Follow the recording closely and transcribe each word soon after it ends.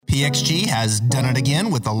PXG has done it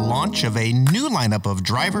again with the launch of a new lineup of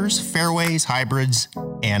drivers, fairways, hybrids,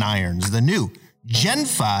 and irons. The new Gen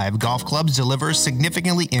 5 golf clubs deliver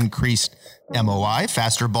significantly increased MOI,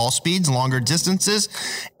 faster ball speeds, longer distances,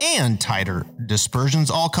 and tighter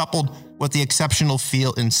dispersions, all coupled with the exceptional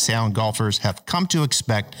feel and sound golfers have come to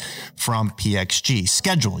expect from PXG.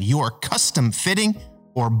 Schedule your custom fitting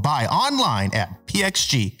or buy online at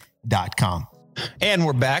pxg.com. And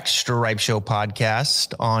we're back, Stripe Show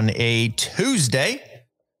podcast on a Tuesday.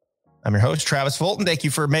 I'm your host, Travis Fulton. Thank you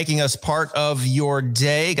for making us part of your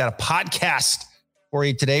day. Got a podcast for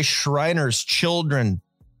you today, Shriners Children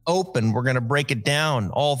Open. We're going to break it down,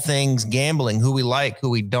 all things gambling, who we like, who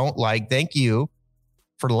we don't like. Thank you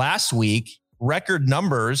for last week. Record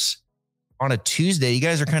numbers on a Tuesday. You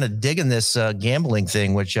guys are kind of digging this gambling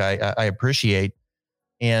thing, which I appreciate.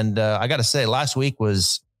 And I got to say, last week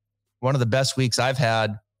was one of the best weeks I've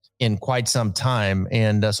had in quite some time.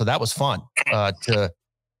 And so that was fun to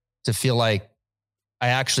feel like I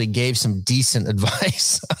actually gave some decent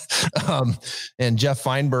advice. And Jeff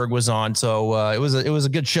Feinberg was on. So it was a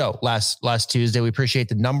good show last Tuesday. We appreciate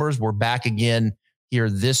the numbers. We're back again here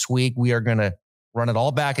this week. We are going to run it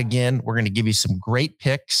all back again. We're going to give you some great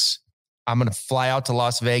picks. I'm going to fly out to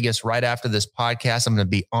Las Vegas right after this podcast. I'm going to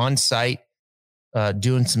be on site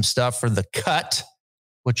doing some stuff for The Cut,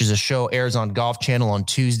 which is a show airs on Golf Channel on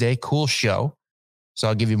Tuesday. Cool show. So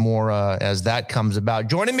I'll give you more as that comes about.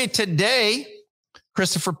 Joining me today,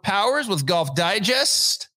 Christopher Powers with Golf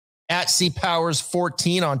Digest at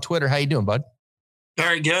CPowers14 on Twitter. How you doing, bud?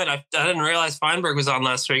 Very good. I didn't realize Feinberg was on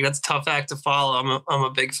last week. That's a tough act to follow. I'm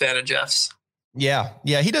a big fan of Jeff's. Yeah,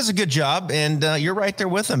 he does a good job, and you're right there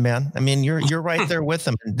with him, man. I mean, you're right there with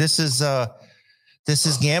him. This is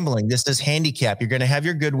gambling. This is handicap. You're going to have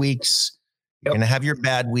your good weeks. You're going to have your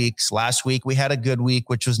bad weeks. Last week we had a good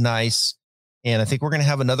week, which was nice. And I think we're going to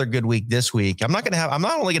have another good week this week. I'm not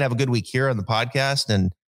only going to have a good week here on the podcast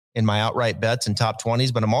and in my outright bets and top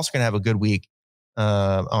 20s, but I'm also going to have a good week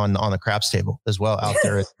on the craps table as well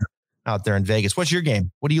out there in Vegas. What's your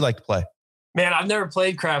game? What do you like to play? Man, I've never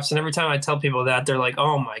played craps. And every time I tell people that, they're like,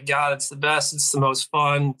 oh my God, it's the best. It's the most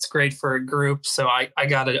fun. It's great for a group. So I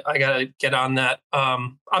gotta get on that.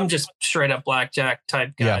 I'm just straight up blackjack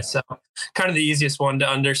type guy. Yeah. So kind of the easiest one to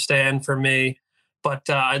understand for me. But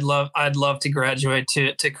I'd love to graduate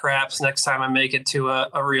to craps next time I make it to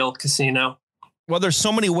a real casino. Well, there's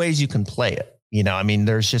so many ways you can play it. You know, I mean,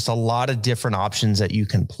 there's just a lot of different options that you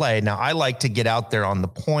can play. Now, I like to get out there on the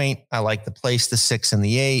point. I like to place the 6 and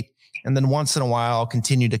the 8. And then once in a while, I'll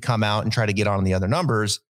continue to come out and try to get on the other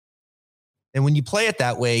numbers. And when you play it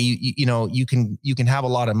that way, you can have a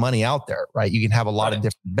lot of money out there, right? You can have a lot of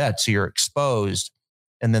different bets, so you're exposed.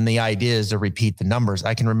 And then the idea is to repeat the numbers.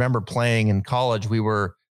 I can remember playing in college.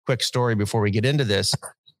 Quick story before we get into this.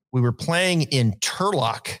 We were playing in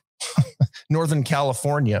Turlock, Northern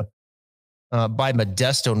California, by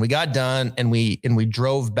Modesto. And we got done and we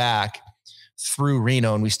drove back through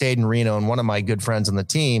Reno, and we stayed in Reno. And one of my good friends on the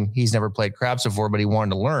team, he's never played craps before, but he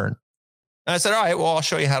wanted to learn. And I said, all right, well, I'll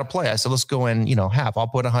show you how to play. I said, let's go in, half. I'll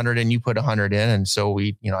put 100 in, you put 100 in. And so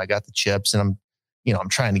I got the chips, and I'm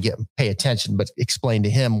trying to pay attention, but explain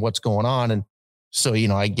to him what's going on. And so,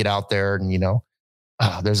 I get out there and,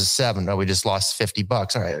 there's a 7. Oh, we just lost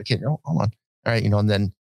 $50. All right. Okay. No, hold on. All right. And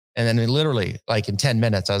then literally like in 10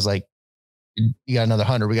 minutes, I was like, you got another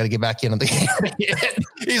 100. We got to get back in on the game.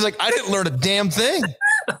 He's like, I didn't learn a damn thing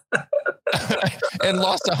and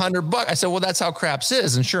lost $100. I said, well, that's how craps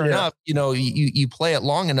is. And sure enough, you play it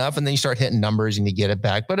long enough and then you start hitting numbers and you get it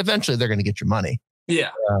back, but eventually they're going to get your money. Yeah.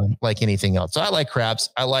 Like anything else. So I like craps.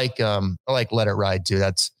 I like Let It Ride too.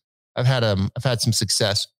 I've had some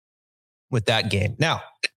success with that game. Now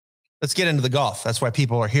let's get into the golf. That's why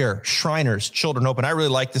people are here. Shriners Children Open. I really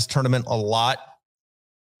like this tournament a lot.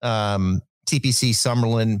 TPC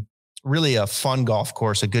Summerlin, really a fun golf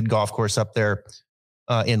course, a good golf course up there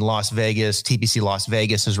in Las Vegas. TPC Las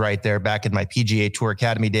Vegas is right there. Back in my PGA Tour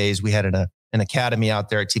Academy days, we had an academy out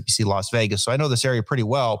there at TPC Las Vegas. So I know this area pretty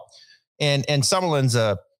well. And Summerlin's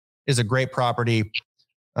is a great property.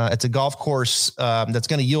 It's a golf course that's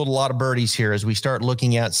going to yield a lot of birdies here as we start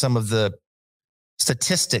looking at some of the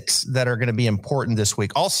statistics that are going to be important this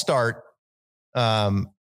week. I'll start,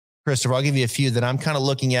 Christopher, I'll give you a few that I'm kind of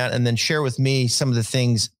looking at, and then share with me some of the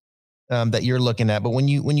things that you're looking at. But when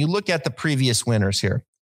you look at the previous winners here,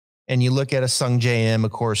 and you look at a Sung J M,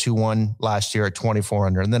 of course, who won last year at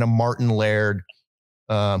 2,400, and then a Martin Laird,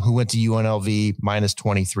 who went to UNLV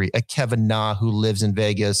 -23, a Kevin Na, who lives in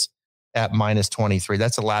Vegas at -23.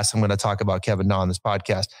 That's the last I'm going to talk about Kevin Na on this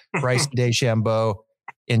podcast. Bryson DeChambeau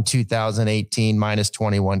in 2018,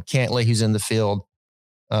 -21. Cantlay, who's in the field,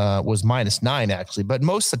 was -9 actually, but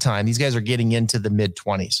most of the time these guys are getting into the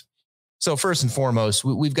mid-20s. So first and foremost,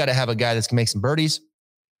 we've got to have a guy that's going to make some birdies.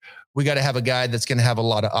 We got to have a guy that's going to have a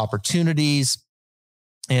lot of opportunities,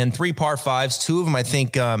 and 3 par 5s. 2 of them, I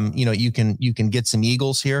think, you can get some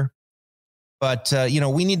eagles here, but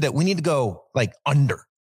we need to go like under,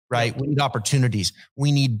 right? We need opportunities.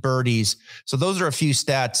 We need birdies. So those are a few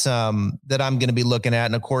stats that I'm going to be looking at.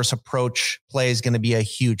 And of course, approach play is going to be a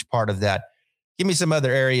huge part of that. Give me some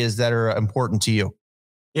other areas that are important to you.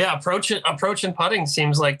 Yeah, approach and putting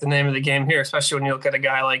seems like the name of the game here, especially when you look at a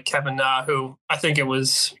guy like Kevin Na, who I think it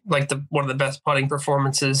was like one of the best putting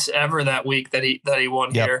performances ever that week that he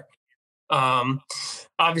won here.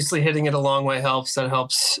 Obviously hitting it a long way helps. That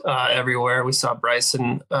helps everywhere. We saw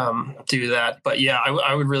Bryson do that. But yeah,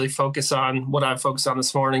 I would really focus on what I've focused on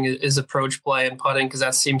this morning is approach play and putting, because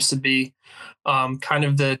that seems to be kind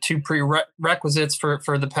of the 2 prerequisites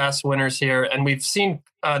for the past winners here. And we've seen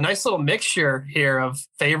a nice little mixture here of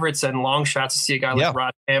favorites and long shots. To see a guy like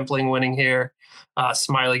Rod Ampling winning here.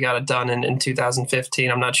 Smiley got it done in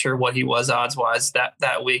 2015. I'm not sure what he was odds wise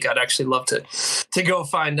that week. I'd actually love to go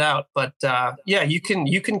find out. But you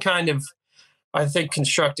can kind of, I think,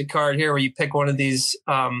 construct a card here where you pick one of these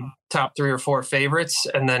top 3 or 4 favorites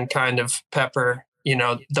and then kind of pepper,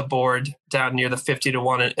 the board down near the 50 to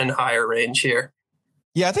 1 and higher range here.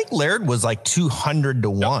 Yeah, I think Laird was like 200 to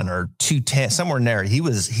 1 or 210, somewhere in there. He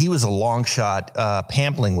was a long shot.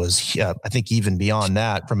 Pampling was, I think, even beyond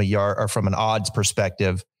that from a yard or from an odds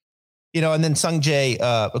perspective. And then Sung Jae,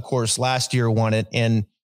 of course, last year won it. And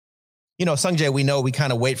Sung Jae, we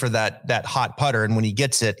kind of wait for that hot putter, and when he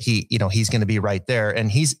gets it, he's going to be right there.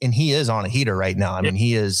 And he is on a heater right now. I mean,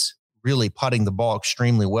 he is really putting the ball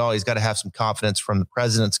extremely well. He's got to have some confidence from the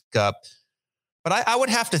President's Cup. But I would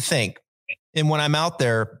have to think. And when I'm out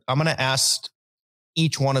there, I'm going to ask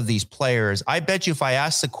each one of these players. I bet you if I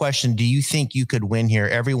ask the question, do you think you could win here?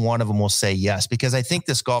 Every one of them will say yes, because I think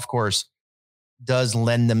this golf course does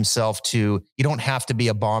lend themselves to, you don't have to be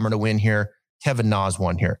a bomber to win here. Kevin Na's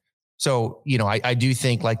won here. So, I do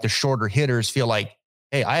think like the shorter hitters feel like,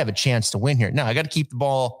 hey, I have a chance to win here. Now I got to keep the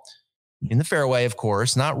ball in the fairway, of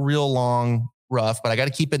course, not real long, rough, but I got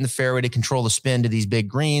to keep it in the fairway to control the spin to these big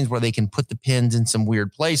greens where they can put the pins in some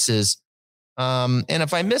weird places. And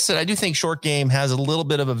if I miss it, I do think short game has a little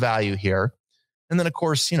bit of a value here. And then of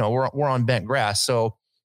course, we're on bent grass. So,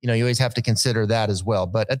 you always have to consider that as well.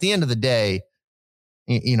 But at the end of the day,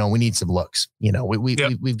 we need some looks.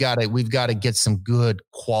 We've got to get some good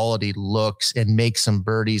quality looks and make some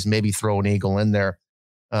birdies, maybe throw an eagle in there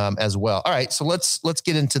as well. All right. So let's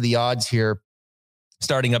get into the odds here.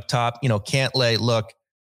 Starting up top, Cantlay, look,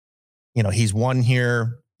 he's won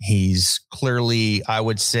here. He's clearly, I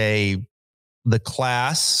would say, the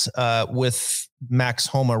class with Max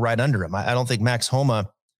Homa right under him. I don't think Max Homa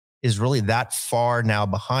is really that far now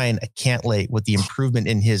behind a Cantlay with the improvement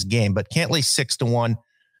in his game. But Cantlay 6 to 1,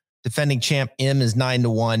 defending champ M is 9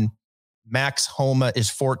 to 1, Max Homa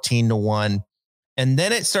is 14 to 1, and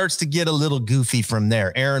then it starts to get a little goofy from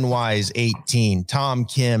there. Aaron Wise 18, Tom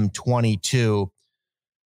Kim 22.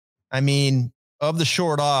 I mean, of the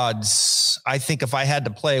short odds, I think if I had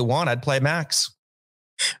to play one, I'd play Max.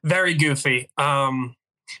 Very goofy. I'm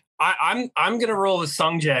going to roll with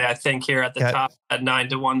Sung Jae, I think, here at the top at 9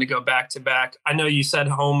 to 1 to go back to back. I know you said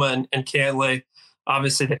Homa and Cantlay,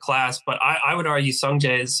 obviously the class, but I would argue Sung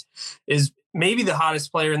Jae is maybe the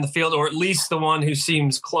hottest player in the field, or at least the one who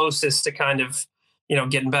seems closest to kind of,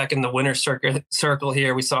 getting back in the winner's circle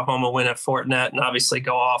here. We saw Homa win at Fortinet and obviously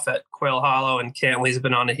go off at Quail Hollow, and Cantlay's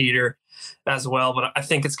been on a heater as well. But I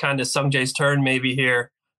think it's kind of Sung Jae's turn maybe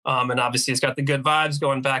here. And obviously he's got the good vibes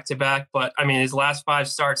going back to back, but I mean, his last 5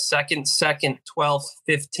 starts, second, 12th,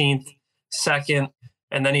 15th, second.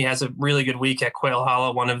 And then he has a really good week at Quail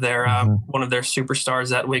Hollow, one of their superstars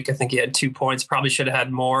that week. I think he had 2 points, probably should have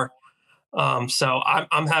had more. So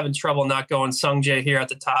I'm having trouble not going Sung Jae here at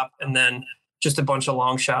the top, and then just a bunch of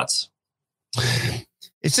long shots.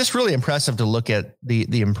 It's just really impressive to look at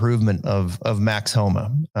the improvement of Max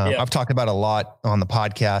Homa. I've talked about a lot on the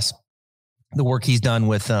podcast, the work he's done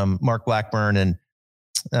with Mark Blackburn, and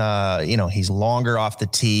he's longer off the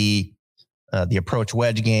tee. The approach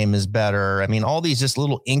wedge game is better. I mean, all these just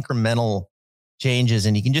little incremental changes,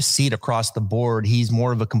 and you can just see it across the board. He's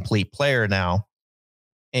more of a complete player now.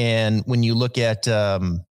 And when you look at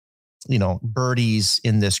birdies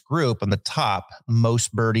in this group on the top,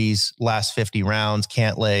 most birdies last 50 rounds,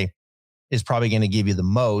 Cantlay is probably going to give you the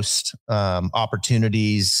most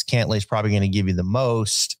opportunities. Cantlay is probably going to give you the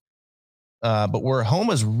most. But where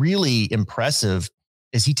Homa's really impressive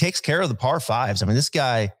is he takes care of the par 5s. I mean, this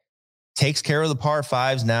guy, takes care of the par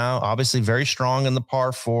fives now, obviously very strong in the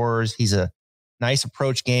par fours. He's a nice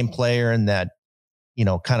approach game player in that,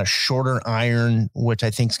 kind of shorter iron, which I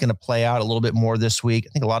think is going to play out a little bit more this week. I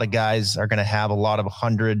think a lot of guys are going to have a lot of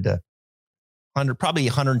 100 to 100, probably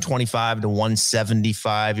 125 to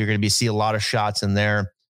 175. You're going to see a lot of shots in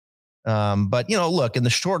there. But look, in the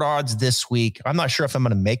short odds this week, I'm not sure if I'm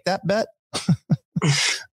going to make that bet.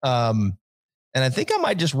 And I think I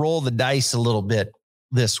might just roll the dice a little bit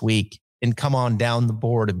this week and come on down the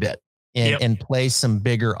board a bit and play some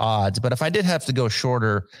bigger odds. But if I did have to go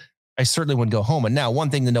shorter, I certainly wouldn't go home. And now one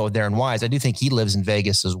thing to know with Aaron Wise, I do think he lives in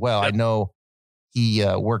Vegas as well. Yep. I know he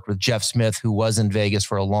worked with Jeff Smith, who was in Vegas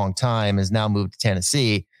for a long time, has now moved to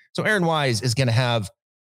Tennessee. So Aaron Wise is going to have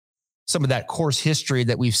some of that course history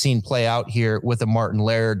that we've seen play out here with a Martin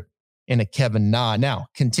Laird and a Kevin Na. Now,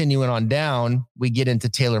 continuing on down, we get into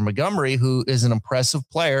Taylor Montgomery, who is an impressive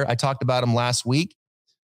player. I talked about him last week.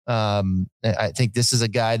 I think this is a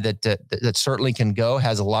guy that certainly can go,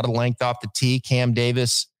 has a lot of length off the tee. Cam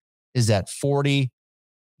Davis is at 40.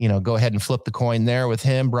 Go ahead and flip the coin there with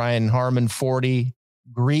him. Brian Harmon, 40.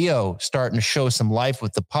 Griot starting to show some life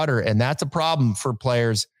with the putter, and that's a problem for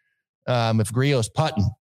players if Griot's putting.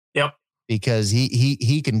 Yep. Because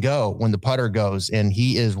he can go when the putter goes, and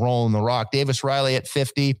he is rolling the rock. Davis Riley at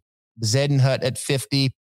 50. Zedenhut at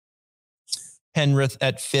 50. Penrith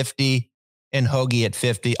at 50. And Hoagie at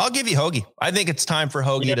 50. I'll give you Hoagie. I think it's time for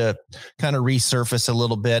Hoagie to kind of resurface a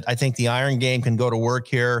little bit. I think the iron game can go to work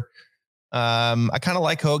here. I kind of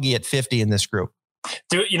like Hoagie at 50 in this group.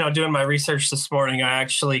 Doing my research this morning, I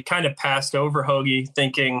actually kind of passed over Hoagie,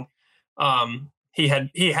 thinking he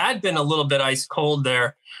had been a little bit ice cold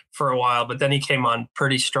there for a while, but then he came on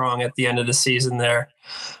pretty strong at the end of the season there.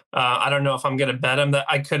 I don't know if I'm going to bet him. That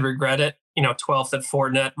I could regret it. 12th at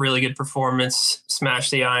Fortinet, really good performance, smash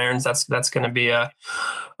the irons. That's going to be a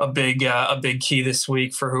big key this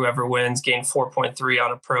week for whoever wins. Gain 4.3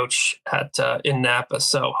 on approach in Napa.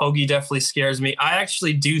 So Hoagie definitely scares me. I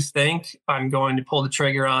actually do think I'm going to pull the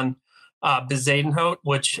trigger on Bezuidenhout,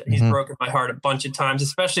 which he's broken my heart a bunch of times,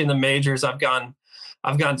 especially in the majors. I've gone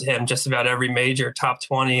to him just about every major, top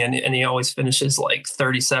 20, and he always finishes like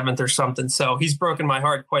 37th or something. So he's broken my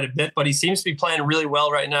heart quite a bit, but he seems to be playing really well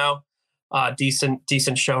right now.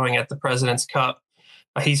 Decent showing at the President's Cup.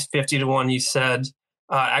 He's 50 to 1. You said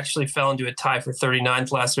actually fell into a tie for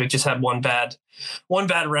 39th last week. Just had one bad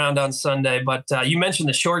round on Sunday. But you mentioned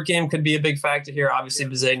the short game could be a big factor here. Obviously,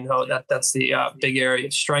 Bezuidenhout, that's the big area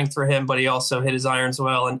of strength for him. But he also hit his irons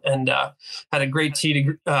well and had a great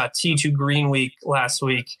tee to green week last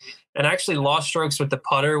week. And actually lost strokes with the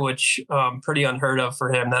putter, which pretty unheard of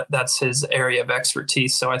for him. That's his area of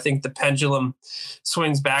expertise. So I think the pendulum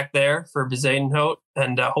swings back there for Bezuidenhout,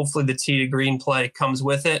 and hopefully the tee to green play comes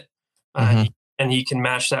with it, and he can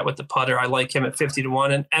match that with the putter. I like him at 50 to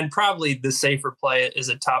 1, and probably the safer play is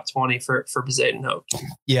a top 20 for Bezuidenhout.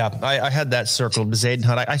 Yeah, I had that circled.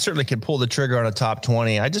 Bezuidenhout. I certainly could pull the trigger on a top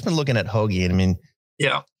 20. I just been looking at Hoagie, and I mean,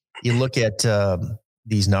 you look at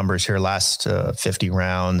these numbers here, last 50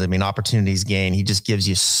 rounds. I mean, opportunities gained. He just gives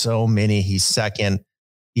you so many. He's second.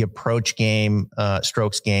 The approach game,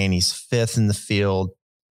 strokes gain, he's fifth in the field.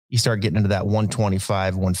 You start getting into that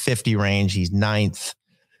 125, 150 range. He's ninth.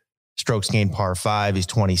 Strokes gain par 5. He's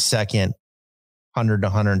 22nd. 100 to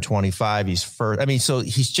 125. He's first. I mean, so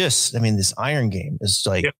he's just, this iron game is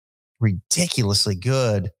like ridiculously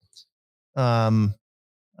good. All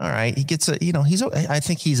right. He gets I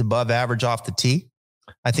think he's above average off the tee.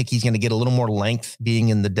 I think he's going to get a little more length being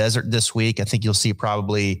in the desert this week. I think you'll see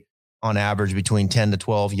probably on average between 10 to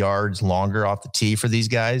 12 yards longer off the tee for these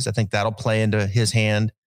guys. I think that'll play into his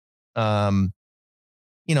hand. Look,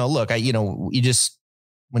 you just,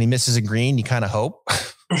 when he misses a green, you kind of hope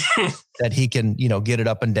that he can, get it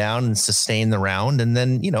up and down and sustain the round, and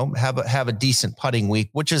then, have a decent putting week,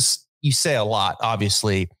 which is, you say a lot,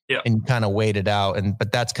 obviously, and you kind of wait it out.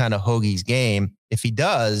 But that's kind of Hoagie's game. If he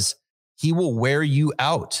does, he will wear you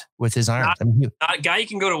out with his irons. Not a guy you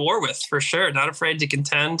can go to war with, for sure. Not afraid to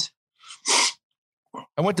contend.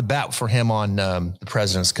 I went to bat for him on the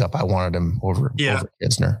President's Cup. I wanted him over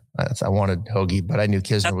Kisner. I wanted Hoagie, but I knew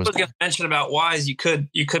Kisner was. I was going to mention about Wise. You could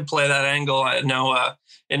play that angle. I know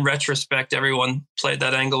in retrospect, everyone played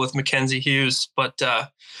that angle with Mackenzie Hughes, but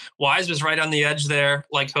Wise was right on the edge there,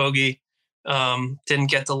 like Hoagie.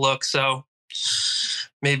 Didn't get the look, so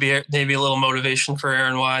maybe a little motivation for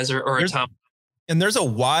Aaron Wise or a Tom. And there's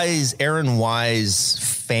a Aaron Wise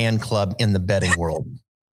fan club in the betting world.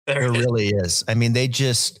 There really is. I mean, they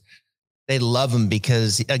love him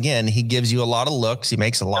because, again, he gives you a lot of looks. He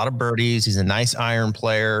makes a lot of birdies. He's a nice iron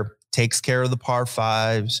player, takes care of the par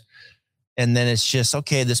 5s. And then it's just,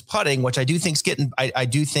 okay, this putting, which I do think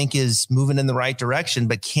is moving in the right direction,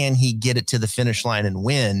 but can he get it to the finish line and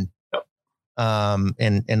win? Yep.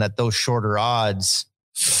 And at those shorter odds,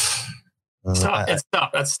 it's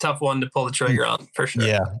tough. That's a tough one to pull the trigger on for sure.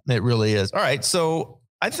 Yeah, it really is. All right. So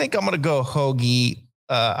I think I'm going to go Hoagie.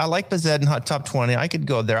 I like Bezed in top 20. I could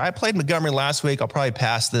go there. I played Montgomery last week. I'll probably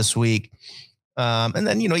pass this week. And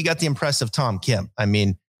then, you got the impressive Tom Kim. I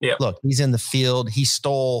mean, Look, he's in the field. He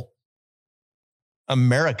stole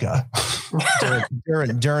America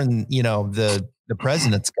during the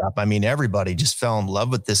President's Cup. I mean, everybody just fell in love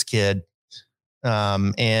with this kid.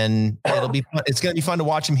 And it's going to be fun to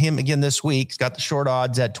watch him again this week. He's got the short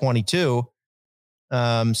odds at 22.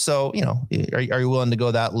 So, are you willing to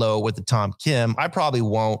go that low with the Tom Kim? I probably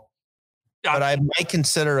won't, but I might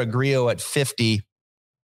consider a Grillo at 50,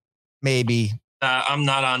 maybe. I'm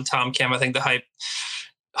not on Tom Kim. I think the hype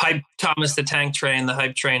Thomas the Tank Train, the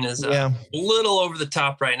hype train is a little over the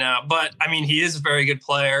top right now, but I mean, he is a very good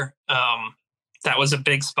player. That was a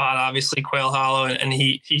big spot, obviously, Quail Hollow, and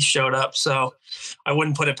he showed up. So I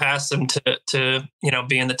wouldn't put it past him to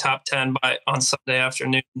be in the top 10 on Sunday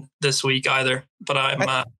afternoon this week either.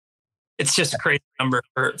 But it's just a crazy number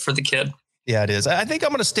for the kid. Yeah, it is. I think I'm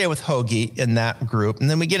going to stay with Hoagie in that group. And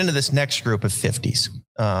then we get into this next group of 50s.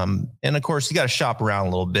 And of course, you got to shop around a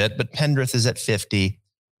little bit, but Pendrith is at 50.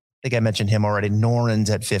 I think I mentioned him already. Noren's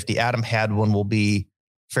at 50. Adam Hadwin will be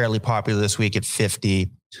fairly popular this week at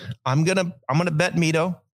 50. I'm gonna bet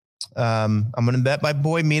Mito. I'm gonna bet my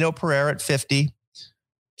boy Mito Pereira at 50.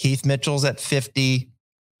 Keith Mitchell's at 50.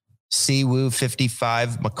 Siwoo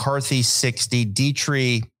 55. McCarthy 60.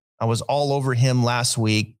 Dietrich, I was all over him last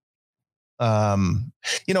week.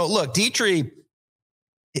 Look, Dietrich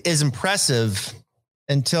is impressive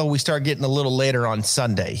until we start getting a little later on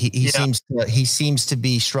Sunday. He seems to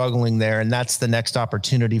be struggling there, and that's the next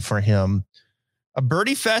opportunity for him. A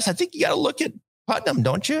birdie fest. I think you got to look at Putnam,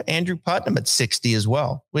 don't you? Andrew Putnam at 60 as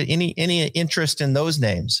well. Any interest in those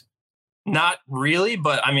names? Not really,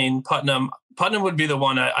 but I mean, Putnam would be the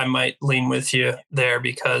one I might lean with you there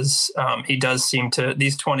because he does seem to,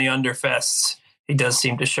 these 20 under fests, he does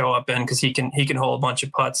seem to show up in because he can hold a bunch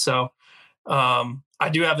of putts. So I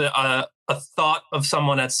do have a thought of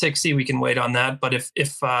someone at 60. We can wait on that. But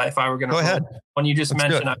if I were going to go ahead, when you just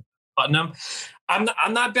mentioned Putnam,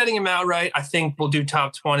 I'm not betting him outright. I think we'll do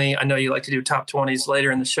top 20. I know you like to do top 20s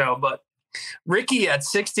later in the show, but Ricky at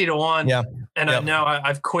 60-1. Yeah. And I know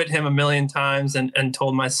I've quit him a million times and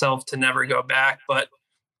told myself to never go back, but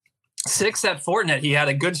 6 at Fortinet, he had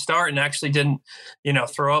a good start and actually didn't,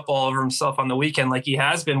 throw up all over himself on the weekend like he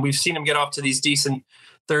has been. We've seen him get off to these decent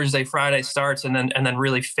Thursday, Friday starts and then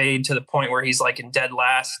really fade to the point where he's like in dead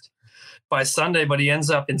last by Sunday, but he ends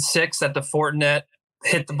up in 6 at the Fortinet,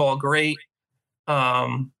 hit the ball great.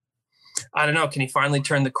 I don't know. Can he finally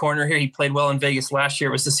turn the corner here? He played well in Vegas last year.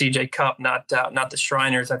 It was the CJ Cup, not the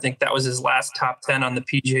Shriners. I think that was his last top 10 on the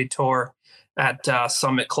PGA Tour at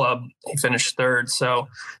Summit Club. He finished 3rd. So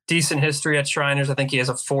decent history at Shriners. I think he has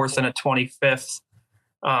a 4th and a 25th.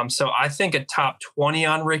 So I think a top 20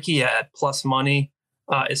 on Ricky at plus money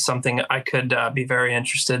is something I could be very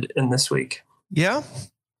interested in this week. Yeah.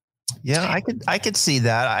 Yeah, I could see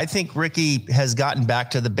that. I think Ricky has gotten back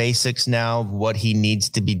to the basics now of what he needs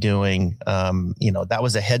to be doing. That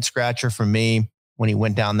was a head scratcher for me when he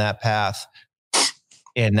went down that path.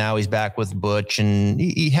 And now he's back with Butch. And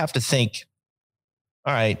you have to think,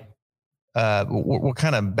 all right, we're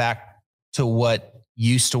kind of back to what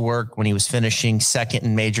used to work when he was finishing second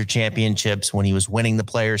in major championships, when he was winning the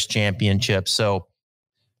Players' Championship. So,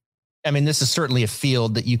 I mean, this is certainly a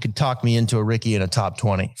field that you could talk me into a Ricky in a top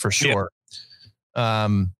 20 for sure. Yeah.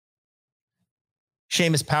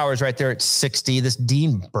 Seamus Powers right there at 60. This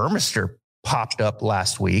Dean Burmester popped up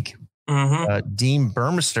last week. Mm-hmm. Dean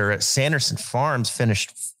Burmester at Sanderson Farms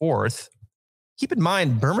finished 4th. Keep in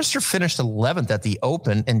mind, Burmester finished 11th at the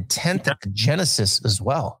Open and 10th at the Genesis as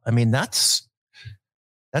well. I mean, that's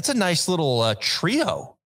a nice little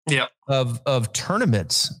trio of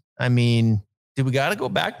tournaments. I mean, did we got to go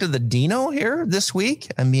back to the Dino here this week?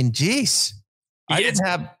 I mean, geez, I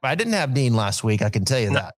didn't have Dean last week. I can tell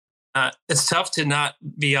you that. It's tough to not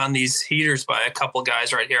be on these heaters by a couple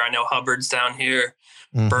guys right here. I know Hubbard's down here.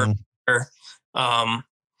 Mm-hmm.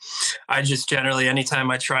 I just generally, anytime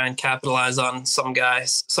I try and capitalize on some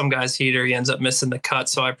guy's heater, he ends up missing the cut.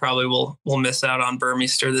 So I probably will miss out on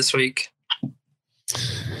Burmester this week.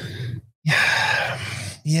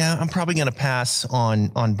 Yeah, I'm probably going to pass on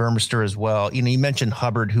Burmester as well. You mentioned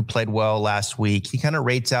Hubbard, who played well last week. He kind of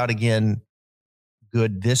rates out again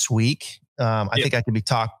good this week. I think I could be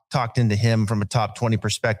talked into him from a top 20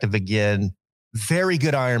 perspective again. Very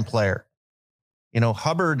good iron player.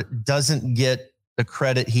 Hubbard doesn't get the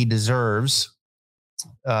credit he deserves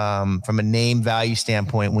from a name value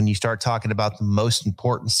standpoint when you start talking about the most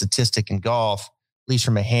important statistic in golf, at least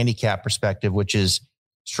from a handicap perspective, which is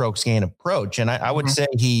strokes gain approach. And I would say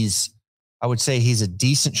he's a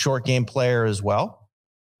decent short game player as well.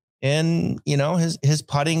 And, his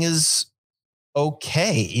putting is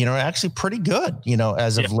okay, actually pretty good,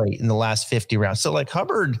 as of late in the last 50 rounds. So like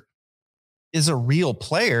Hubbard is a real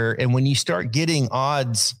player. And when you start getting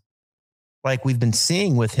odds like we've been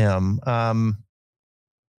seeing with him,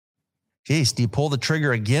 geez, do you pull the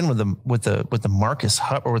trigger again with the Marcus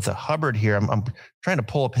Hubbard or with the Hubbard here? I'm trying to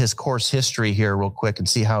pull up his course history here real quick and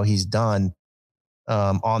see how he's done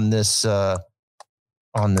on this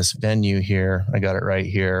venue here. I got it right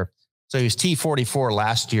here. So he was T44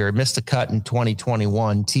 last year, missed a cut in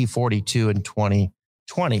 2021, T42 in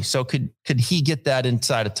 2020. So could he get that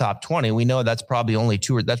inside of top 20? We know that's probably only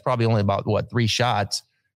about 3 shots.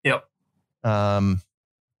 Yep.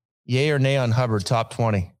 Yay or nay on Hubbard, top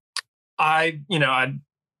 20? I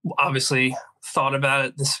obviously thought about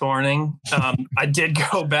it this morning. I did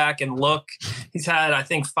go back and look. He's had, I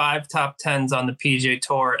think, 5 top 10s on the PGA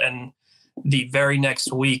Tour, and the very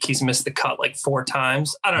next week he's missed the cut like 4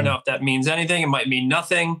 times. I don't know if that means anything. It might mean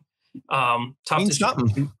nothing. Means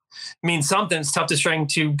something. Means something. It's tough to string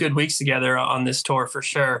 2 good weeks together on this tour for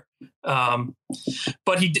sure.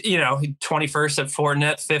 But he 21st at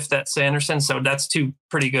Fortinet, 5th at Sanderson. So that's 2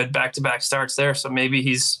 pretty good back-to-back starts there. So maybe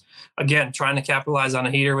he's, again, trying to capitalize on a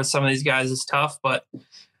heater with some of these guys is tough, but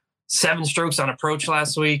 7 strokes on approach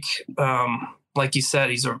last week. Like you said,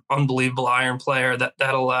 he's an unbelievable iron player.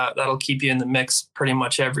 That'll keep you in the mix pretty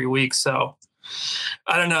much every week. So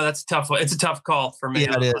I don't know. That's a tough one. It's a tough call for me.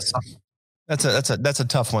 Yeah, it is. That's a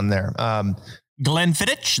tough one there.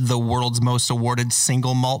 Glenfiddich, the world's most awarded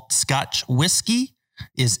single malt Scotch whiskey,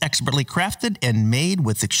 is expertly crafted and made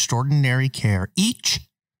with extraordinary care. Each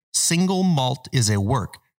single malt is a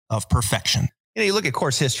work of perfection. You look at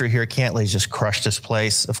course history here. Cantley's just crushed this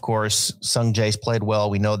place. Of course, Sung Jae's played well.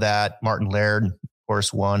 We know that. Martin Laird, of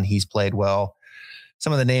course, won. He's played well.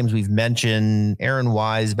 Some of the names we've mentioned: Aaron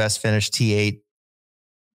Wise, best finish T8.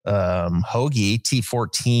 Hoagie,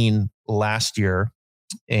 T14 last year.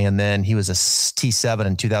 And then he was a T7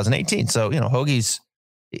 in 2018. So, Hoagie's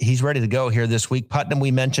he's ready to go here this week. Putnam,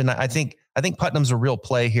 we mentioned. I think Putnam's a real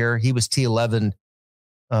play here. He was T11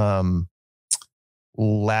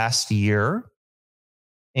 last year.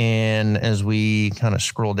 And as we kind of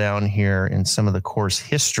scroll down here in some of the course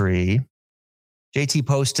history, JT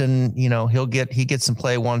Poston, he gets some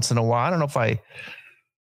play once in a while. I don't know if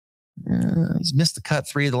he's missed the cut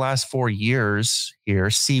 3 of the last 4 years here.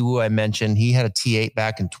 Siwoo, I mentioned, he had a T8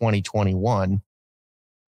 back in 2021.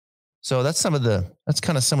 So that's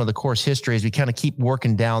kind of some of the course history as we kind of keep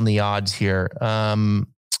working down the odds here.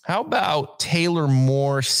 How about Taylor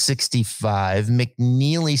Moore 65,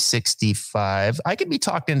 McNeely 65? I could be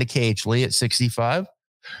talked into KH Lee at 65.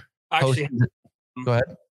 Actually, go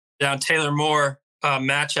ahead. Yeah, Taylor Moore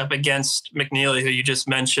matchup against McNeely, who you just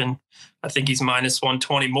mentioned. I think he's minus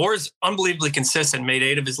 120. Moore's unbelievably consistent. Made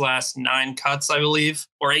 8 of his last 9 cuts, I believe,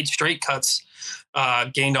 or 8 straight cuts.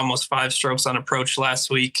 Gained almost 5 strokes on approach last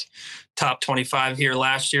week. Top 25 here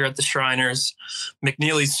last year at the Shriners.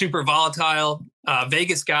 McNeely's super volatile.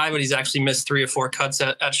 Vegas guy, but he's actually missed 3 or 4 cuts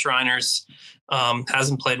at Shriners.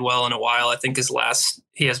 Hasn't played well in a while. I think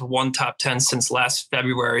he has 1 top 10 since last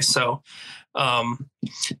February. So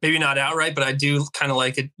maybe not outright, but I do kind of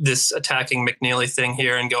like this attacking McNeely thing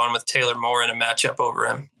here and going with Taylor Moore in a matchup over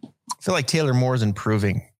him. I feel like Taylor Moore's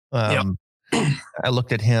improving. Yep. I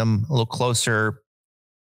looked at him a little closer.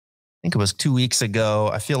 I think it was 2 weeks ago.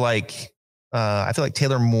 I feel like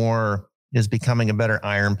Taylor Moore is becoming a better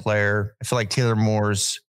iron player. I feel like Taylor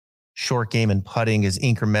Moore's short game and putting is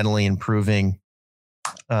incrementally improving.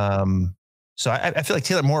 So I feel like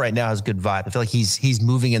Taylor Moore right now has a good vibe. I feel like he's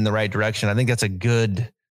moving in the right direction. I think that's a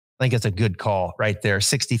good call right there.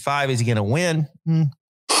 65, is he going to win?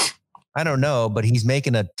 I don't know, but he's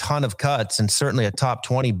making a ton of cuts, and certainly a top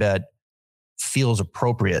 20 bet feels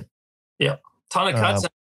appropriate. Yeah. Ton of cuts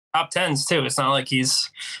and top 10s too. It's not like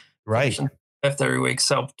he's right 5th every week.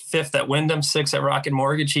 So 5th at Wyndham, 6th at Rocket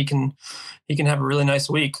Mortgage. He can have a really nice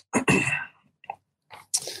week. I'm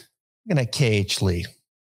going to KH Lee.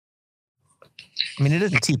 I mean, it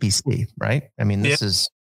is a TPC, right? I mean, this is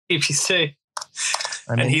TPC.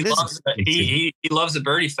 And he loves the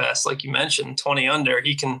birdie fest, like you mentioned, 20 under.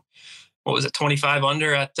 He can, 25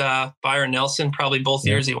 under at Byron Nelson, probably both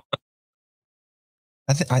years he won.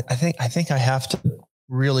 I think I have to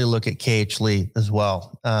really look at KH Lee as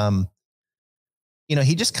well.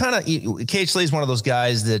 he just kind of, KH Lee is one of those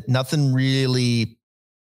guys that nothing really,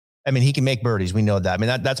 he can make birdies. We know that.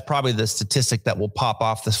 That's probably the statistic that will pop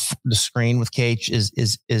off the screen with KH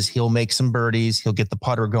is he'll make some birdies. He'll get the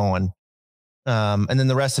putter going. And then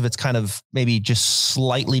the rest of it's kind of maybe just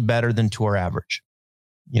slightly better than tour average,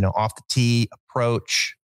 off the tee,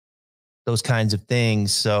 approach, those kinds of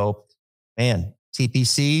things. So, man,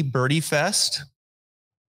 TPC Birdie Fest.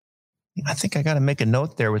 I think I got to make a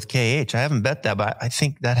note there with KH. I haven't bet that, but I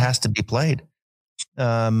think that has to be played.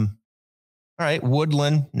 All right.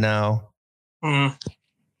 Woodland. No.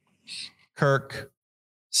 Kirk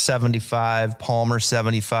 75, Palmer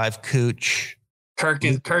 75, Cooch. Kirk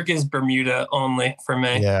is Bermuda only for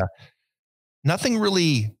me. Yeah. Nothing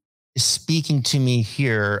really is speaking to me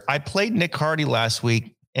here. I played Nick Hardy last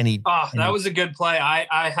week and that was a good play.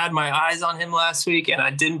 I had my eyes on him last week and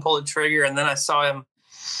I didn't pull the trigger. And then I saw him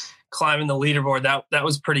climbing the leaderboard. That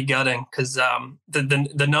was pretty gutting because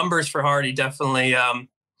the numbers for Hardy definitely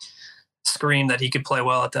scream that he could play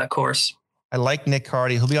well at that course. I like Nick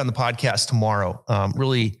Hardy. He'll be on the podcast tomorrow.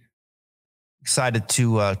 Really excited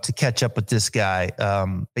to catch up with this guy.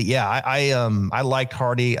 But yeah, I liked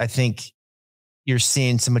Hardy. I think you're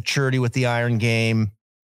seeing some maturity with the iron game,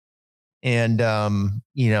 and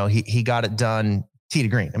he got it done tee to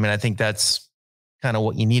green. I think that's kind of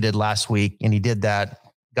what you needed last week, and he did that.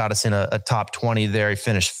 Got us in a top 20 there. He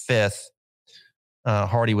finished 5th.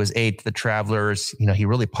 Hardy was 8th. The Travelers, he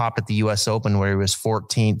really popped at the U.S. Open where he was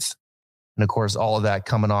 14th. And of course, all of that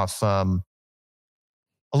coming off a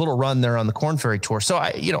little run there on the Korn Ferry Tour. So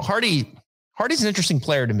Hardy's an interesting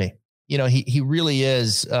player to me. He really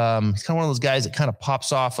is. He's kind of one of those guys that kind of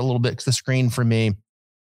pops off a little bit to the screen for me.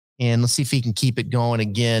 And let's see if he can keep it going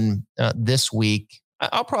again this week.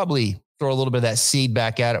 I'll probably throw a little bit of that seed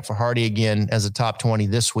back at it for Hardy again as a top 20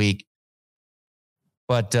 this week.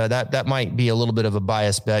 But that might be a little bit of a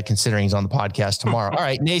biased bet considering he's on the podcast tomorrow. All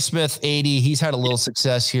right, Naismith, 80. He's had a little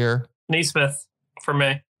success here. Naismith for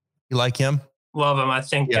me. You like him? Love him. I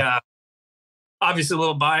think obviously a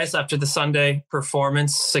little biased after the Sunday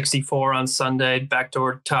performance, 64 on Sunday,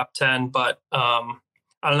 backdoor top 10. But I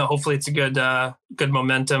don't know. Hopefully it's a good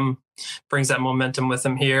momentum. Brings that momentum with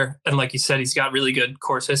him here. And like you said, he's got really good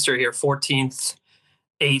course history here. 14th,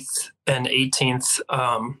 8th, and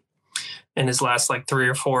 18th in his last 3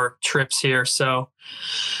 or 4 trips here. So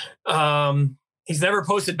he's never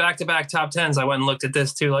posted back-to-back top 10s. I went and looked at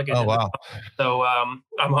this too. Wow. So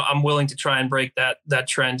I'm willing to try and break that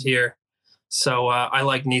trend here. So I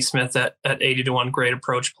like Naismith at 80-1, great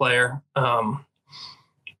approach player.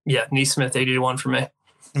 Naismith 80-1 for me.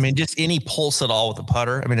 Just any pulse at all with the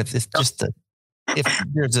putter. If it's just if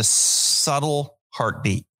there's a subtle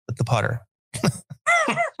heartbeat with the putter,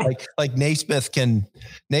 like Naismith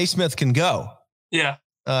can go. Yeah.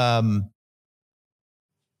 All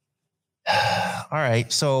right.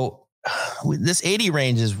 So this 80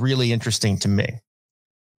 range is really interesting to me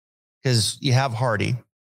because you have Hardy,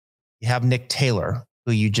 you have Nick Taylor,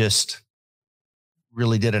 who you just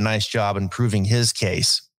really did a nice job in proving his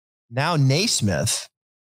case. Now Naismith,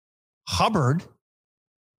 Hubbard,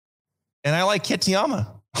 and I like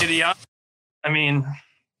Kitayama. I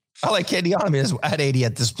like Kitayama at 80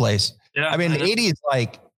 at this place. Yeah. 80 is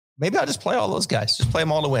maybe I'll just play all those guys. Just play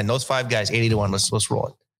them all to win. Those 5 guys, 80-1. Let's roll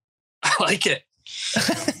it. I like it.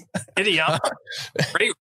 Kitayama.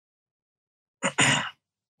 Great.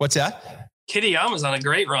 What's that? Kitayama's on a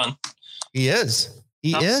great run. He is.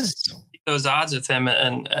 He is. Keep those odds with him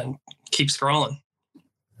and keep scrolling.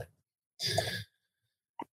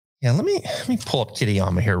 Yeah, let me pull up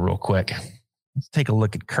Kitayama here real quick. Let's take a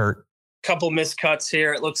look at Kurt. Couple miscuts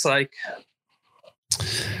here, it looks like.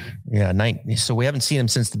 Yeah, so we haven't seen him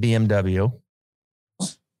since the BMW.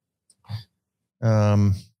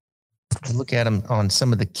 Look at him on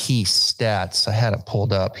some of the key stats. I had it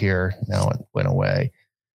pulled up here. Now it went away.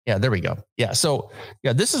 Yeah, there we go. Yeah, so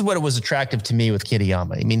this is what was attractive to me with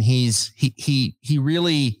Kitayama. He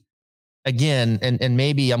really. Again, and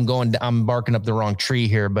maybe I'm barking up the wrong tree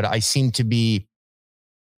here, but I seem to be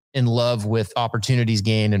in love with opportunities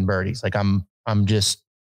gained and birdies. I'm just,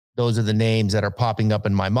 those are the names that are popping up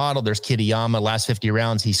in my model. There's Kitayama, last 50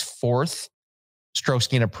 rounds, he's 4th. Strokes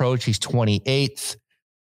gained approach, he's 28th.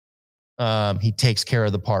 He takes care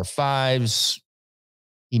of the par 5s.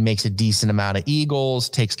 He makes a decent amount of eagles,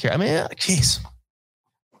 takes care. Geez.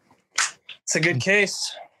 It's a good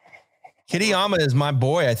case. Kitayama is my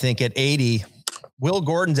boy, I think, at 80. Will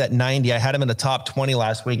Gordon's at 90. I had him in the top 20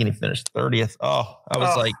 last week and he finished 30th.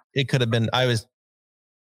 It could have been, that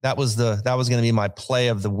was going to be my play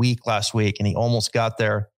of the week last week and he almost got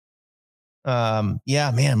there.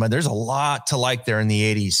 There's a lot to like there in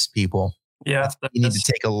the 80s, people. Yeah. You need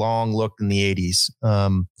to take a long look in the 80s.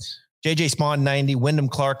 JJ Spawn, 90, Wyndham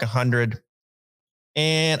Clark, 100.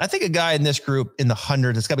 And I think a guy in this group in the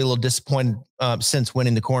 100 that's got to be a little disappointed since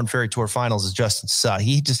winning the Korn Ferry Tour Finals is Justin Suh.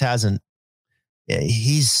 He just hasn't.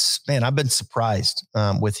 I've been surprised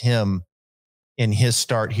with him in his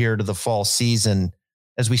start here to the fall season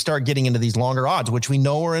as we start getting into these longer odds, which we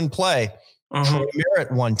know are in play. Troy Merritt,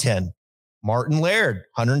 110. Martin Laird,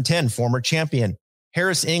 110, former champion.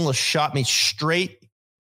 Harris English shot me straight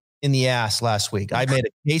in the ass last week. I made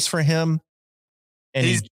a case for him, and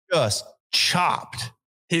he's just chopped.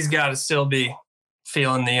 He's got to still be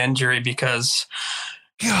feeling the injury because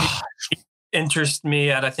he interested me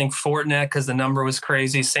at, I think, Fortinet because the number was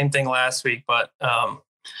crazy. Same thing last week, but I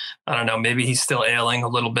don't know. Maybe he's still ailing a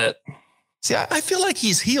little bit. See, I feel like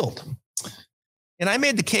he's healed. And I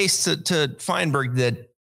made the case to Feinberg that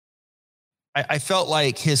I felt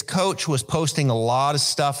like his coach was posting a lot of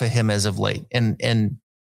stuff at him as of late. And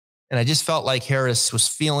I just felt like Harris was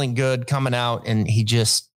feeling good coming out, and he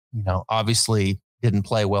just, obviously didn't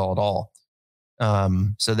play well at all.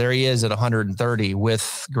 So there he is at 130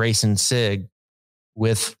 with Grayson Sigg,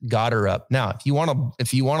 with Goddard up. Now,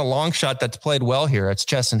 if you want a long shot that's played well here, it's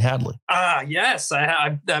Chesson Hadley. Yes,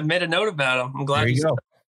 I made a note about him. I'm glad you go.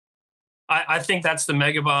 I think that's the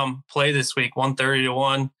mega bomb play this week,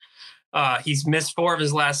 130-1. He's missed 4 of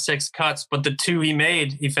his last 6 cuts, but the 2 he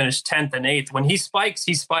made, he finished 10th and 8th. When he spikes,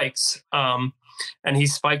 he spikes. And he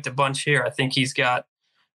spiked a bunch here. I think he's got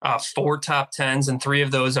 4 top 10s, and 3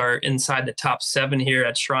 of those are inside the top 7 here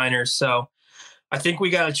at Shriners. So I think we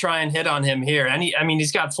got to try and hit on him here. And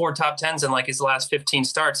he's got 4 top 10s in like his last 15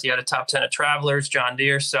 starts. He had a top 10 at Travelers, John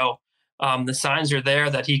Deere. So the signs are there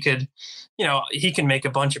that he could, he can make a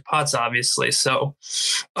bunch of putts, obviously. So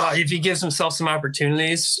if he gives himself some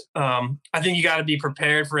opportunities, I think you got to be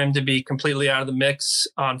prepared for him to be completely out of the mix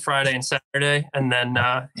on Friday and Saturday. And then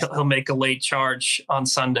he'll make a late charge on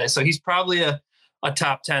Sunday. So he's probably a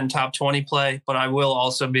top 10, top 20 play, but I will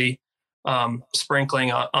also be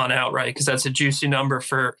sprinkling on outright because that's a juicy number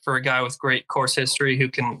for a guy with great course history who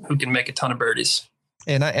can make a ton of birdies.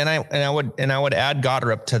 And I would add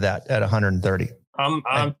Goddard up to that at 130.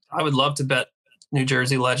 I would love to bet New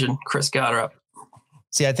Jersey legend Chris Goddard.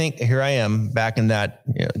 See, I think here I am back in that.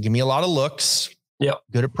 Give me a lot of looks. Yep.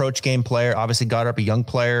 Good approach game player. Obviously, Goddard, a young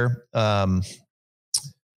player.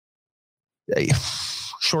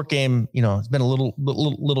 Short game, it's been a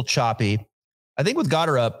little choppy. I think with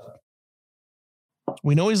Goddard up,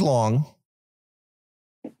 we know he's long.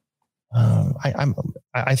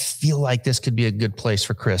 I feel like this could be a good place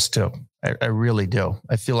for Chris too. I really do.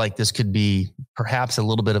 I feel like this could be perhaps a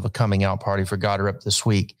little bit of a coming out party for Goddard up this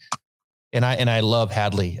week. And I love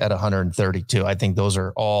Hadley at 132. I think those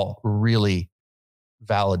are all really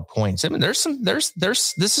valid points. I mean,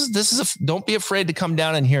 don't be afraid to come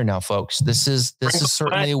down in here now, folks. This is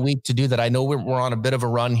certainly a week to do that. I know we're on a bit of a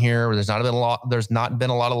run here. There's not been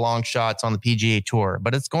a lot of long shots on the PGA Tour,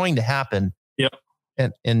 but it's going to happen. Yep.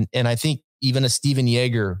 And I think even a Steven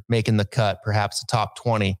Yeager making the cut, perhaps a top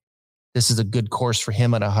 20, this is a good course for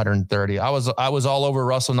him at 130. I was all over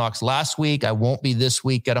Russell Knox last week. I won't be this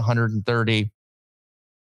week at 130.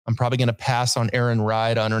 I'm probably going to pass on Aaron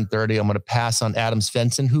Ride at 130. I'm going to pass on Adam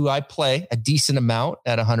Svensson, who I play a decent amount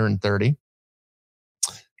at 130.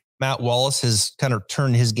 Matt Wallace has kind of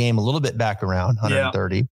turned his game a little bit back around,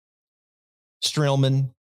 130. Yeah.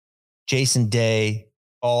 Streelman, Jason Day,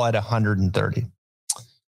 all at 130.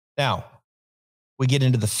 Now, we get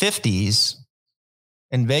into the 50s,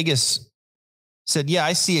 and Vegas said, yeah,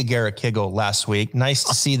 I see a Garrett Kiggle last week. Nice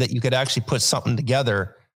to see that you could actually put something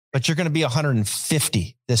together, but you're going to be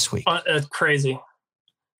 150 this week. That's crazy.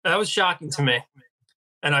 That was shocking to me.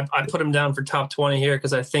 And I put him down for top 20 here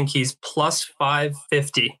because I think he's plus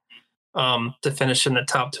 550 to finish in the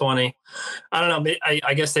top 20. I don't know.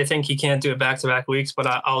 I guess they think he can't do it back-to-back weeks, but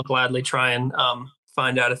I'll gladly try and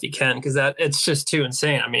find out if he can, because it's just too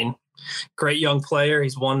insane. I mean, great young player.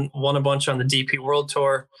 He's won a bunch on the DP World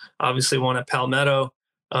Tour, obviously won at Palmetto.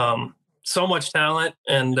 So much talent,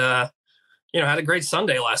 and had a great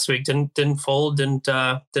Sunday last week. Didn't fold,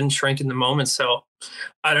 didn't shrink in the moment. So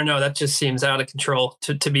I don't know. That just seems out of control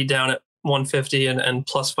to be down at 150 and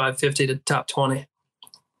plus 550 to top 20.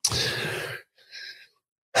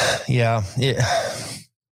 Yeah.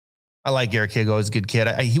 I like Garrett Kiggle. He's a good kid.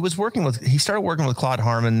 He started working with Claude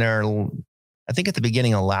Harmon there, I think at the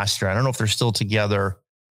beginning of last year. I don't know if they're still together.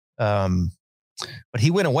 But he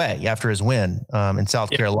went away after his win in South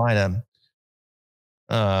Carolina.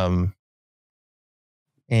 And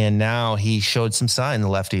now he showed some sign, the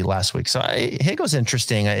lefty, last week. So Higgle's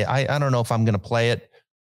interesting. I don't know if I'm going to play it.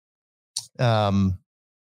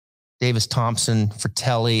 Davis Thompson,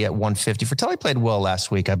 Fratelli at 150. Fratelli played well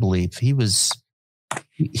last week, I believe. He was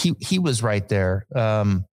right there.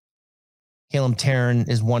 Caleb Tarrin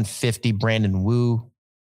is 150. Brandon Wu,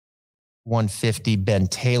 150. Ben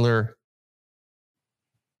Taylor,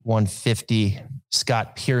 150.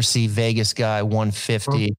 Scott Piercy, Vegas guy,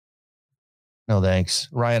 150. No thanks.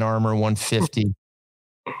 Ryan Armour, 150.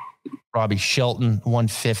 Robbie Shelton,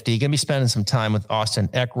 150. Going to be spending some time with Austin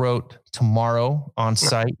Eckroat tomorrow on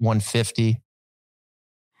site, 150.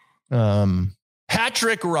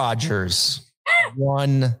 Patrick Rogers,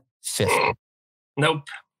 150. Nope.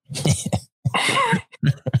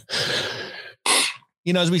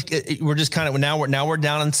 You know, as we're just kind of now we're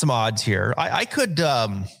down on some odds here. I could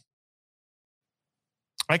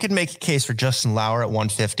make a case for Justin Lauer at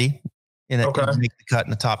 150 and make the cut in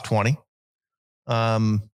the top 20.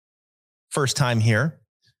 First time here.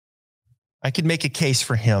 I could make a case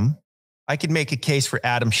for him. I could make a case for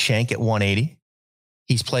Adam Schenk at 180.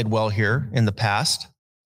 He's played well here in the past.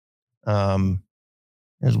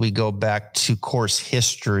 As we go back to course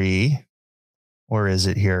history, where is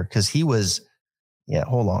it here? Because he was,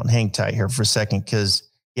 hold on, hang tight here for a second. Because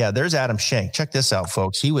there's Adam Schenk. Check this out,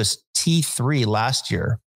 folks. He was T3 last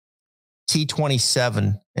year,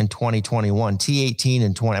 T27 in 2021, T18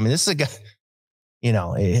 in 20. I mean, this is a guy,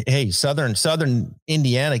 hey, Southern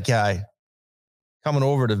Indiana guy coming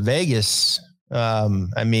over to Vegas.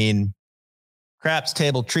 I mean, craps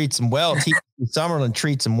table treats him well. Summerlin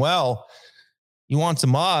treats him well. You want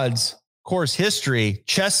some odds? Course history: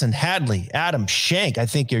 Chesson Hadley, Adam Schenk. I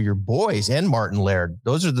think are your boys, and Martin Laird.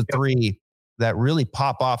 Those are the three that really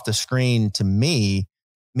pop off the screen to me.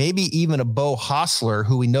 Maybe even a Bo Hostler,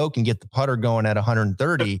 who we know can get the putter going at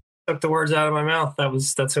 130. Took the words out of my mouth.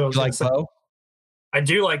 That's who I was like Bo. I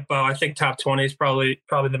do like Bo. I think top 20 is probably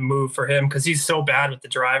the move for him because he's so bad with the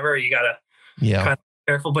driver. You got to kind of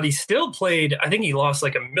be careful. But he still played. I think he lost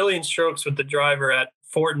like 1 million strokes with the driver at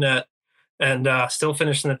Fulton and still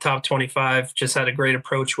finished in the top 25. Just had a great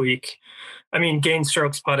approach week. I mean, gained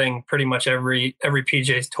strokes putting pretty much every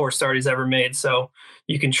PGA Tour start he's ever made. So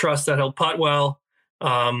you can trust that he'll putt well.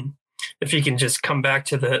 If he can just come back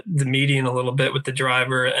to the median a little bit with the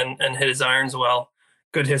driver and hit his irons well.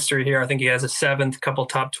 Good history here. I think he has a 7th, couple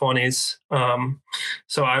top 20s.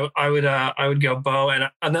 So I would go Bo. And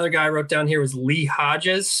another guy I wrote down here was Lee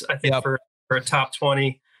Hodges. I think for a top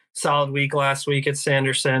 20, solid week last week at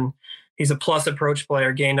Sanderson. He's a plus approach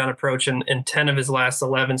player, gained on approach in 10 of his last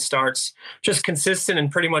 11 starts. Just consistent in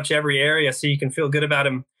pretty much every area, so you can feel good about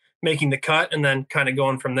him making the cut and then kind of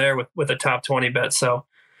going from there with a top 20 bet. So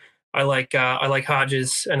I like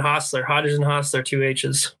Hodges and Hostler. Hodges and Hostler, 2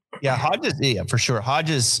 H's. Yeah, Hodges, for sure.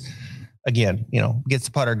 Hodges, again, gets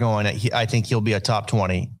the putter going. I think he'll be a top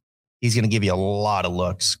 20. He's going to give you a lot of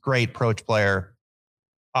looks. Great approach player,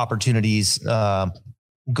 opportunities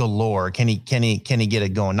galore. Can he get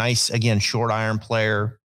it going? Nice, again, short iron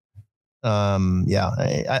player.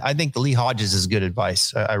 I think the Lee Hodges is good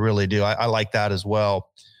advice. I really do. I like that as well.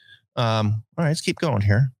 All right, let's keep going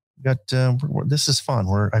here. We got this is fun.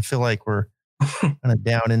 I feel like we're kind of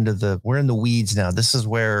down into we're in the weeds now. This is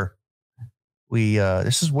where we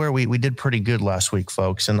did pretty good last week,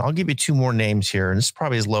 folks. And I'll give you 2 more names here. And this is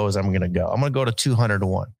probably as low as I'm going to go. I'm going to go to 200 to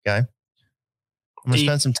 1. Okay. I'm going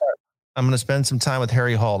to spend some time with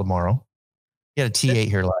Harry Hall tomorrow. He had a T8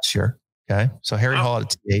 here last year. Okay. So Harry Hall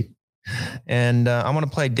at a T8. And I'm going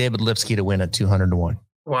to play David Lipsky to win at 200 to 1.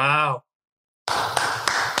 Wow.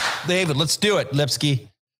 David, let's do it. Lipsky.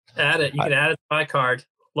 Add it. You can add it to my card.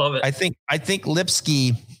 Love it. I think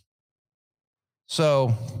Lipsky.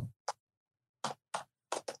 So let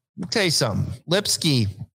me tell you something. Lipsky,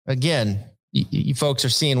 again, you folks are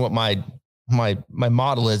seeing what my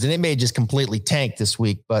model is, and it may just completely tank this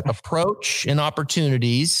week, but approach and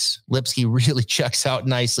opportunities, Lipsky really checks out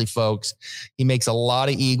nicely, folks. He makes a lot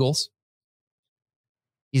of eagles.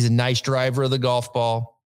 He's a nice driver of the golf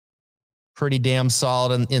ball. Pretty damn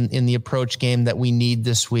solid in the approach game that we need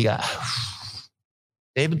this week.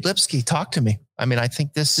 David Lipsky, talk to me. I mean, I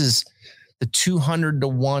think this is the 200 to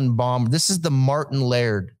 1 bomb. This is the Martin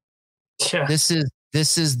Laird. Yeah. This is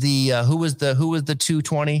the who was the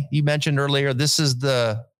 220 you mentioned earlier. This is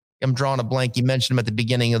I'm drawing a blank. You mentioned him at the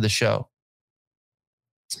beginning of the show.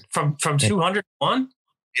 From 200 to 1?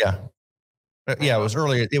 Yeah. Yeah, it was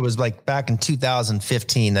earlier. It was like back in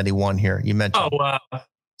 2015 that he won here. You mentioned. Oh,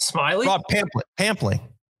 Smiley? Rob Pampling.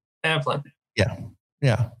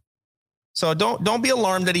 Yeah. So don't be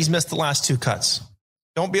alarmed that he's missed the last 2 cuts.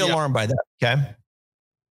 Don't be alarmed by that. Okay.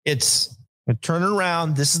 It's turning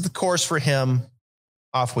around. This is the course for him.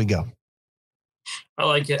 Off we go. I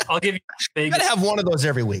like it. I'll give you Vegas. You gotta have one of those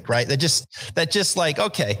every week, right? That just like,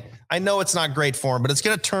 okay, I know it's not great form, but it's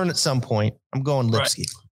going to turn at some point. I'm going Lipsky. Right.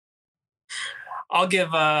 I'll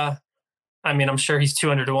give, I'm sure he's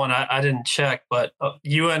 200 to 1. I didn't check, but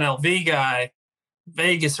UNLV guy,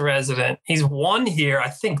 Vegas resident. He's won here, I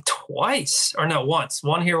think twice or no, once.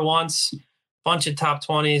 Won here once, bunch of top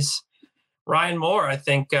 20s. Ryan Moore, I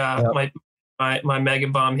think my mega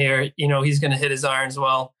bomb here. He's going to hit his irons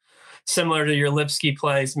well. Similar to your Lipsky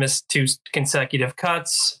plays, missed 2 consecutive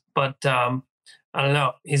cuts, but I don't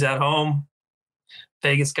know. He's at home.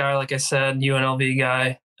 Vegas guy, like I said, UNLV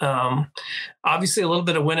guy. Obviously a little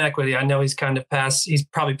bit of win equity. I know he's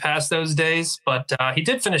probably past those days, but he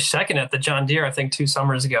did finish second at the John Deere, I think 2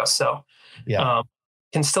 summers ago. So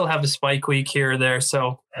can still have a spike week here or there.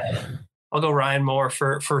 So I'll go Ryan Moore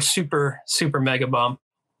for super, super mega bomb.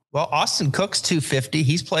 Well, Austin Cook's 250.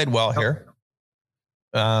 He's played well here.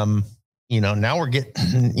 Now we're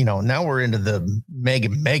getting, now we're into the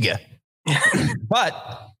mega,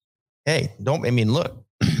 but hey, look,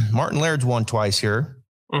 Martin Laird's won twice here.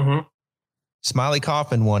 Mm-hmm. Smiley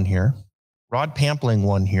Coffin won here. Rod Pampling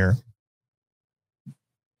won here.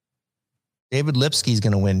 David Lipsky's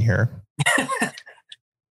going to win here.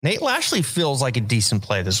 Nate Lashley feels like a decent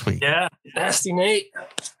play this week. Yeah. Nasty Nate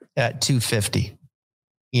at 250.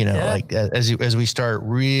 Like as we start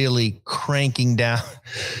really cranking down,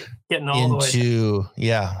 getting all into, the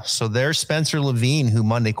way. So there's Spencer Levine, who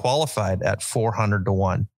Monday qualified at 400 to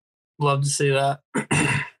 1. Love to see that.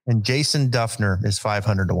 And Jason Duffner is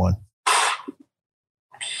 500 to 1.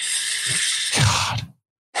 God.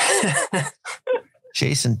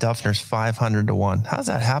 Jason Duffner's 500 to 1. How does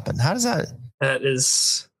that happen? How does that? That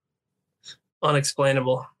is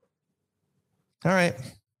unexplainable. All right.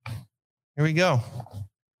 Here we go.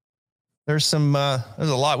 There's a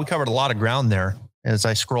lot. We covered a lot of ground there. As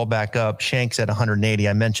I scroll back up, Shank's at 180.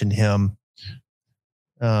 I mentioned him.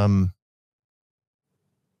 All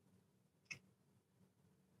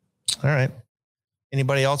right.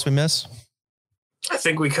 Anybody else we miss? I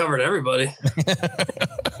think we covered everybody.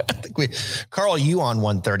 Carl Yu on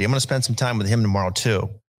 130. I'm going to spend some time with him tomorrow too.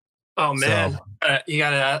 Oh man. You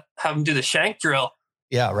got to have him do the shank drill.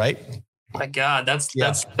 Yeah. Right. My God, that's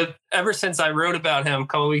ever since I wrote about him a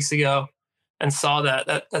couple of weeks ago and saw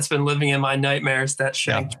that's been living in my nightmares, that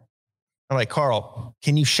shank. Yeah. I'm like, Carl,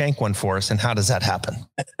 can you shank one for us? And how does that happen?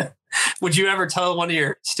 Would you ever tell one of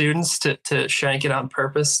your students to shank it on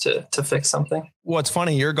purpose to fix something? Well, it's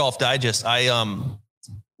funny. Your Golf Digest,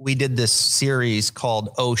 we did this series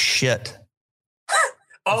called Oh Shit.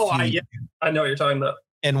 I know what you're talking about.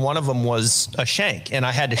 And one of them was a shank, and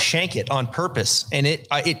I had to shank it on purpose. And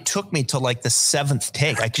it took me to like the 7th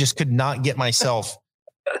take. I just could not get myself.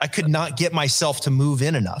 I could not get myself to move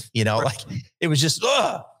in enough. Like it was just,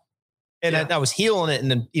 ugh. And I was healing it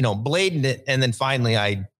and then, blading it. And then finally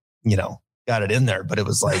I, got it in there, but it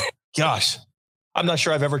was like, gosh, I'm not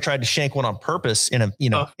sure I've ever tried to shank one on purpose in an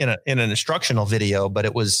instructional video, but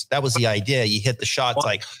that was the idea. You hit the shot, it's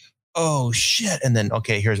like, oh shit. And then,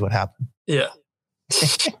 okay, here's what happened. Yeah.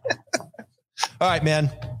 All right, man.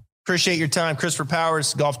 Appreciate your time. Christopher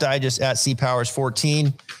Powers, Golf Digest at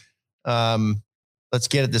CPowers14. Let's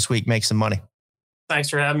get it this week. Make some money. Thanks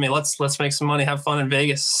for having me. Let's make some money. Have fun in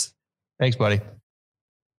Vegas. Thanks, buddy.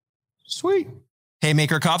 Sweet.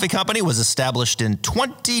 Haymaker Coffee Company was established in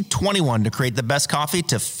 2021 to create the best coffee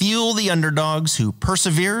to fuel the underdogs who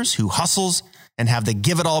perseveres, who hustles, and have the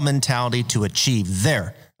give-it-all mentality to achieve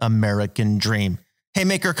their American dream.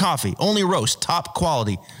 Haymaker Coffee only roasts top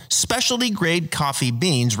quality, specialty grade coffee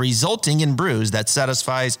beans, resulting in brews that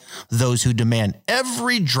satisfies those who demand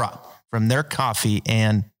every drop from their coffee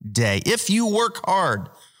and day. If you work hard,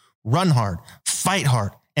 run hard, fight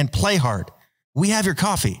hard, and play hard, we have your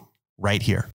coffee right here.